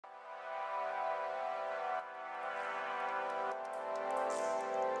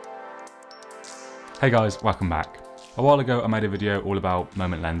Hey guys, welcome back. A while ago I made a video all about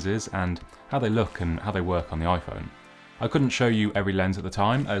moment lenses and how they look and how they work on the iPhone. I couldn't show you every lens at the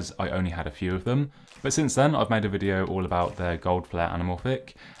time as I only had a few of them, but since then I've made a video all about their gold flare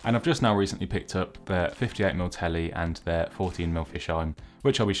anamorphic, and I've just now recently picked up their 58mm tele and their 14mm fisheye,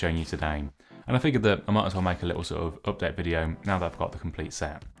 which I'll be showing you today. And I figured that I might as well make a little sort of update video now that I've got the complete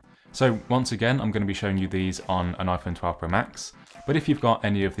set. So once again, I'm going to be showing you these on an iPhone 12 Pro Max, but if you've got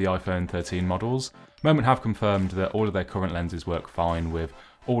any of the iPhone 13 models, Moment have confirmed that all of their current lenses work fine with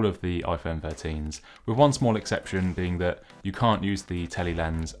all of the iPhone 13s, with one small exception being that you can't use the Tele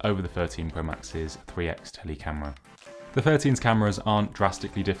Lens over the 13 Pro Max's 3x tele camera. The 13's cameras aren't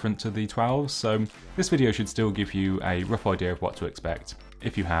drastically different to the 12's, so this video should still give you a rough idea of what to expect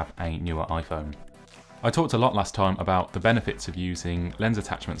if you have a newer iPhone. I talked a lot last time about the benefits of using lens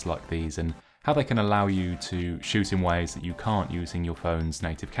attachments like these and how they can allow you to shoot in ways that you can't using your phone's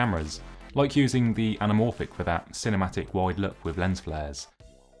native cameras, like using the Anamorphic for that cinematic wide look with lens flares.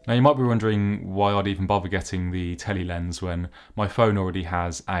 Now you might be wondering why I'd even bother getting the Tele Lens when my phone already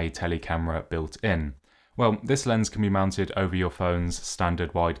has a tele camera built in. Well, this lens can be mounted over your phone's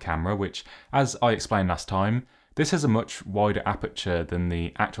standard wide camera, which, as I explained last time, this has a much wider aperture than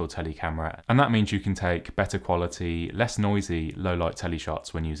the actual tele camera, and that means you can take better quality, less noisy, low light tele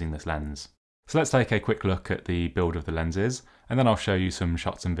shots when using this lens. So let's take a quick look at the build of the lenses, and then I'll show you some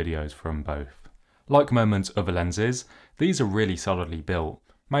shots and videos from both. Like Moment's other lenses, these are really solidly built.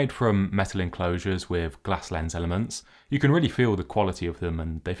 Made from metal enclosures with glass lens elements, you can really feel the quality of them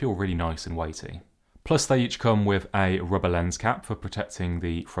and they feel really nice and weighty. Plus they each come with a rubber lens cap for protecting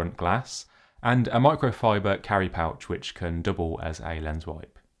the front glass, and a microfiber carry pouch which can double as a lens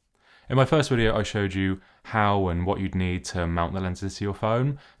wipe. In my first video I showed you how and what you'd need to mount the lenses to your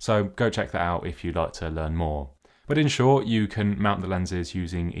phone, so go check that out if you'd like to learn more. But in short, you can mount the lenses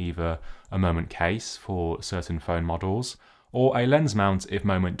using either a Moment case for certain phone models, or a lens mount if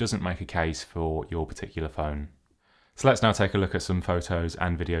Moment doesn't make a case for your particular phone. So let's now take a look at some photos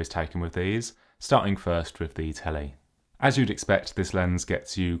and videos taken with these, starting first with the Tele. As you'd expect, this lens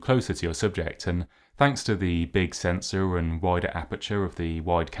gets you closer to your subject, and thanks to the big sensor and wider aperture of the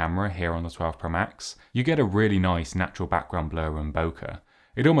wide camera here on the 12 Pro Max, you get a really nice natural background blur and bokeh.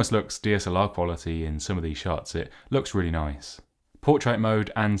 It almost looks DSLR quality in some of these shots, it looks really nice. Portrait mode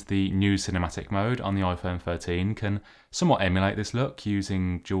and the new cinematic mode on the iPhone 13 can somewhat emulate this look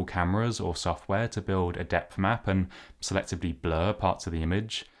using dual cameras or software to build a depth map and selectively blur parts of the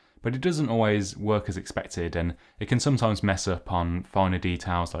image. But it doesn't always work as expected, and it can sometimes mess up on finer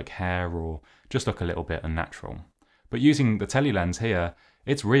details like hair or just look a little bit unnatural. But using the Tele Lens here,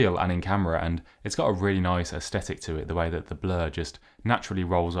 it's real and in camera, and it's got a really nice aesthetic to it, the way that the blur just naturally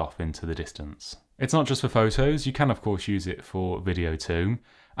rolls off into the distance. It's not just for photos, you can of course use it for video too,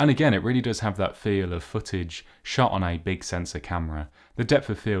 and again it really does have that feel of footage shot on a big sensor camera. The depth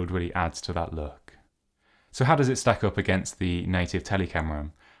of field really adds to that look. So how does it stack up against the native tele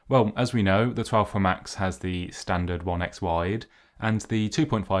camera? Well, as we know, the 12 Pro Max has the standard 1x wide and the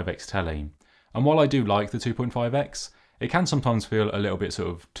 2.5x tele. And while I do like the 2.5x, it can sometimes feel a little bit sort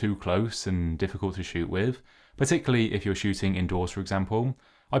of too close and difficult to shoot with, particularly if you're shooting indoors, for example.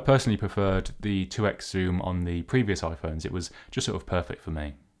 I personally preferred the 2x zoom on the previous iPhones, it was just sort of perfect for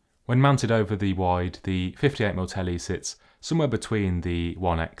me. When mounted over the wide, the 58mm tele sits somewhere between the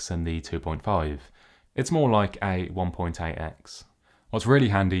 1x and the 2.5. It's more like a 1.8x. What's really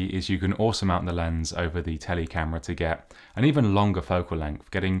handy is you can also mount the lens over the tele camera to get an even longer focal length,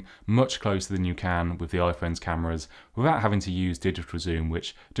 getting much closer than you can with the iPhone's cameras without having to use digital zoom,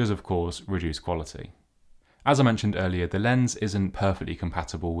 which does of course reduce quality. As I mentioned earlier, the lens isn't perfectly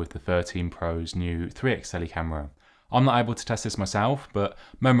compatible with the 13 Pro's new 3x tele camera. I'm not able to test this myself, but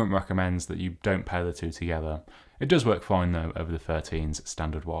Moment recommends that you don't pair the two together. It does work fine though over the 13's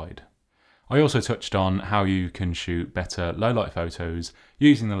standard wide. I also touched on how you can shoot better low light photos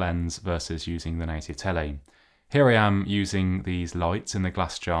using the lens versus using the native tele. Here I am using these lights in the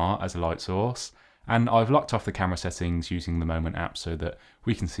glass jar as a light source, and I've locked off the camera settings using the Moment app so that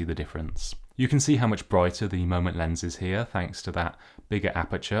we can see the difference. You can see how much brighter the Moment lens is here thanks to that bigger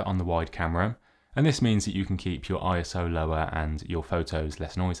aperture on the wide camera, and this means that you can keep your ISO lower and your photos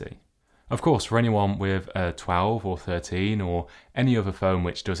less noisy. Of course, for anyone with a 12 or 13 or any other phone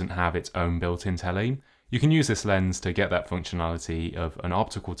which doesn't have its own built-in tele, you can use this lens to get that functionality of an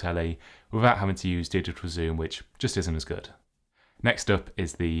optical tele without having to use digital zoom, which just isn't as good. Next up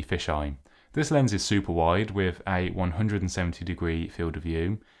is the fisheye. This lens is super wide with a 170-degree field of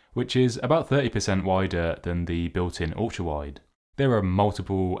view, which is about 30% wider than the built-in ultra-wide. There are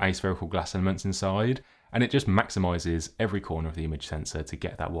multiple aspherical glass elements inside, and it just maximizes every corner of the image sensor to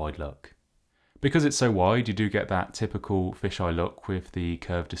get that wide look. Because it's so wide, you do get that typical fisheye look with the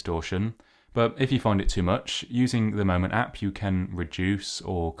curve distortion, but if you find it too much, using the Moment app you can reduce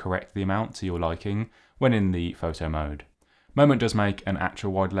or correct the amount to your liking when in the photo mode. Moment does make an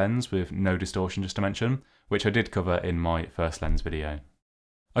actual wide lens with no distortion, just to mention, which I did cover in my first lens video.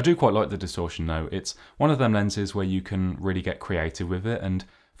 I do quite like the distortion though. It's one of them lenses where you can really get creative with it and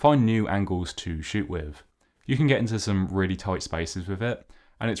find new angles to shoot with. You can get into some really tight spaces with it,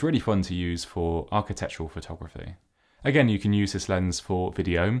 and it's really fun to use for architectural photography. Again, you can use this lens for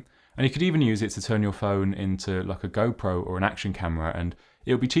video, and you could even use it to turn your phone into like a GoPro or an action camera, and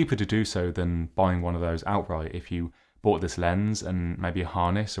it would be cheaper to do so than buying one of those outright if you bought this lens and maybe a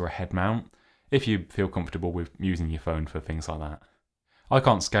harness or a head mount, if you feel comfortable with using your phone for things like that. I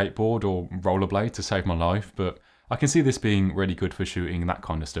can't skateboard or rollerblade to save my life, but I can see this being really good for shooting that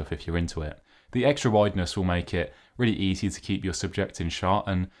kind of stuff if you're into it. The extra wideness will make it really easy to keep your subject in shot,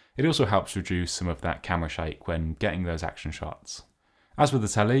 and it also helps reduce some of that camera shake when getting those action shots. As with the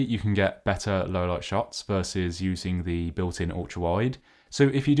Tele, you can get better low light shots versus using the built-in ultra wide, so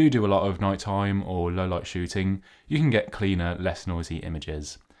if you do a lot of nighttime or low light shooting, you can get cleaner, less noisy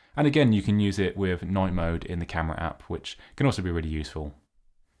images. And again, you can use it with night mode in the camera app, which can also be really useful.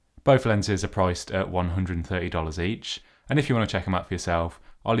 Both lenses are priced at $130 each, and if you want to check them out for yourself,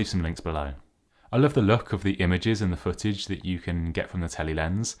 I'll leave some links below. I love the look of the images and the footage that you can get from the Tele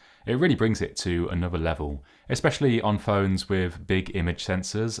Lens. It really brings it to another level, especially on phones with big image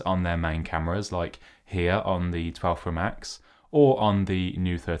sensors on their main cameras, like here on the 12 Pro Max, or on the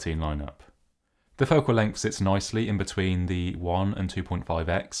new 13 lineup. The focal length sits nicely in between the 1 and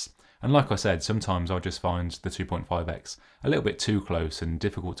 2.5x, and like I said, sometimes I just find the 2.5x a little bit too close and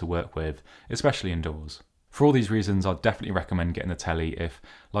difficult to work with, especially indoors. For all these reasons, I'd definitely recommend getting the Tele if,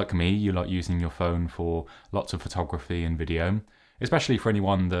 like me, you like using your phone for lots of photography and video. Especially for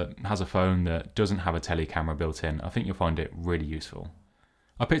anyone that has a phone that doesn't have a Tele camera built in, I think you'll find it really useful.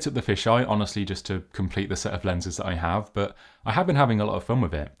 I picked up the Fisheye honestly just to complete the set of lenses that I have, but I have been having a lot of fun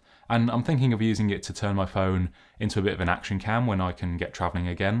with it. And I'm thinking of using it to turn my phone into a bit of an action cam when I can get travelling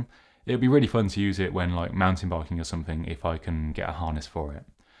again. It would be really fun to use it when like mountain biking or something if I can get a harness for it.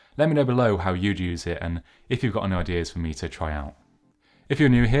 Let me know below how you'd use it and if you've got any ideas for me to try out. If you're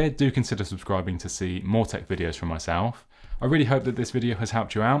new here, do consider subscribing to see more tech videos from myself. I really hope that this video has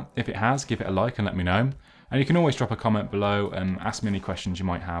helped you out. If it has, give it a like and let me know. And you can always drop a comment below and ask me any questions you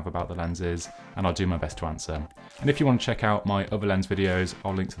might have about the lenses, and I'll do my best to answer. And if you want to check out my other lens videos,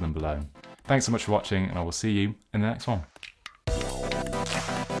 I'll link to them below. Thanks so much for watching, and I will see you in the next one.